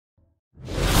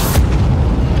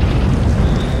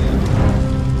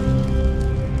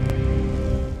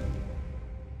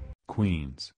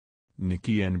tweens.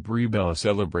 Nikki and Brie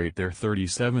celebrate their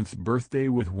 37th birthday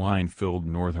with wine-filled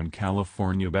Northern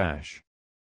California bash.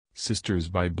 Sisters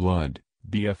by blood,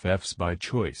 BFFs by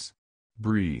choice.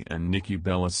 Brie and Nikki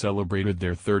celebrated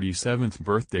their 37th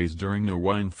birthdays during a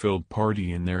wine-filled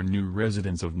party in their new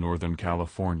residence of Northern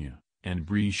California, and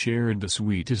Brie shared the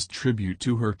sweetest tribute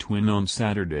to her twin on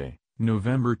Saturday,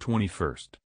 November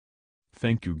 21st.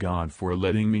 "Thank you God for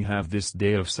letting me have this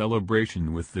day of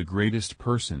celebration with the greatest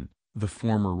person," the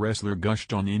former wrestler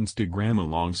gushed on Instagram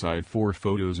alongside 4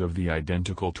 photos of the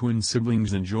identical twin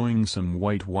siblings enjoying some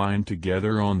white wine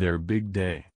together on their big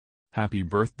day. "Happy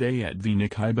birthday at the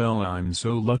Nikki. I'm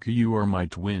so lucky you are my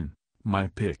twin, my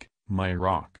pick, my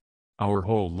rock. Our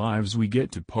whole lives we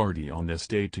get to party on this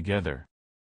day together."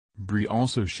 Brie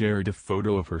also shared a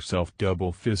photo of herself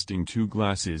double-fisting 2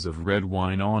 glasses of red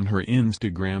wine on her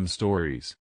Instagram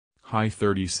stories. "Hi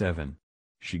 37.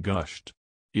 She gushed.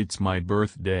 It's my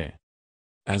birthday."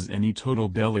 As any total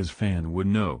Bellas fan would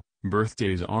know,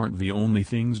 birthdays aren't the only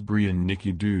things Brie and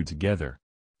Nikki do together.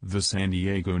 The San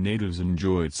Diego natives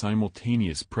enjoyed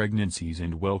simultaneous pregnancies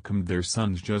and welcomed their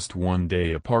sons just 1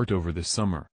 day apart over the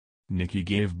summer. Nikki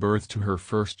gave birth to her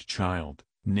first child,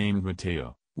 named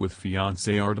Mateo, with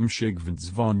fiancé Artem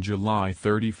Shigvintsev on July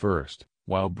 31st,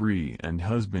 while Brie and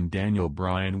husband Daniel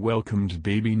Bryan welcomed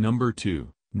baby number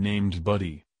 2, named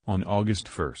Buddy, on August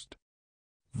 1st.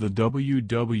 The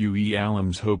WWE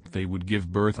alums hoped they would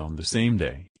give birth on the same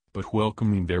day, but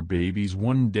welcoming their babies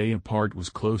 1 day apart was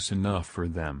close enough for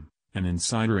them, an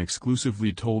insider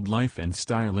exclusively told Life and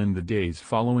Style in the days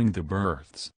following the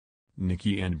births.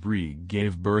 Nikki and Brie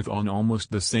gave birth on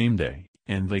almost the same day,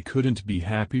 and they couldn't be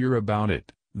happier about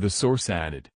it, the source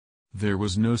added. There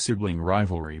was no sibling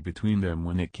rivalry between them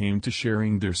when it came to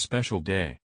sharing their special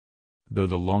day. Though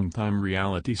the longtime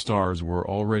reality stars were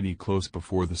already close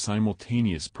before the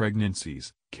simultaneous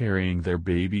pregnancies, carrying their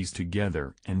babies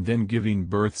together and then giving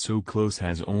birth so close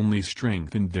has only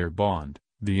strengthened their bond,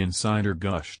 the insider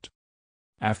gushed.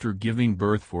 After giving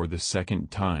birth for the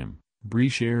second time, Brie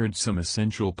shared some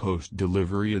essential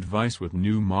post-delivery advice with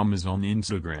new mamas on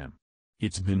Instagram.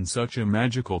 "It's been such a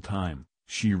magical time,"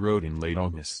 she wrote in late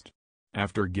August.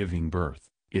 "After giving birth,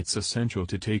 it's essential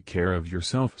to take care of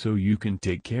yourself so you can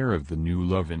take care of the new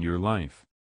love in your life.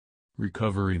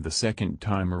 Recovery the second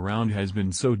time around has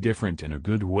been so different in a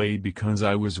good way because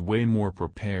I was way more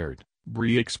prepared,"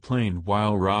 Brie explained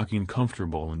while rocking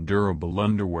comfortable and durable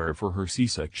underwear for her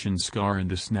C-section scar in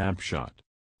the snapshot.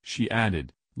 She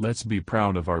added, "Let's be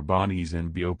proud of our bodies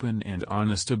and be open and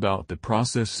honest about the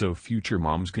process so future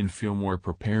moms can feel more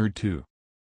prepared too."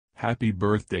 Happy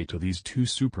birthday to these 2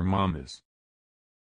 super mamas.